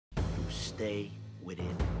stay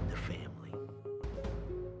within the family.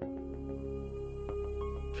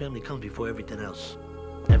 Family comes before everything else.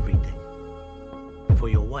 Everything. Before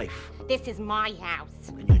your wife. This is my house.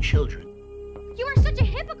 And your children. You are such a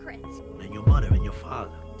hypocrite. And your mother and your father.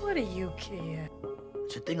 What do you care?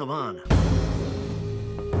 It's a thing of honor.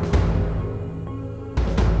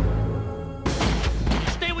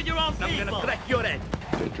 Stay with your own people. I'm gonna crack your head.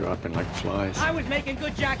 They're dropping like flies. I was making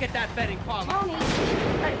good jack at that betting parlor. Tony,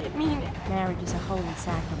 I didn't mean it. Marriage is a holy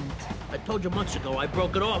sacrament. I told you months ago I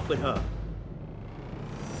broke it off with her.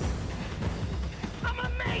 I'm a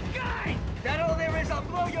main guy! That all there is, I'll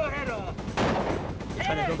blow your head off!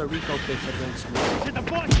 Trying to build a RICO case against me. To the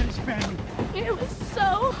Boston's family! It was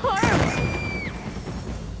so hard.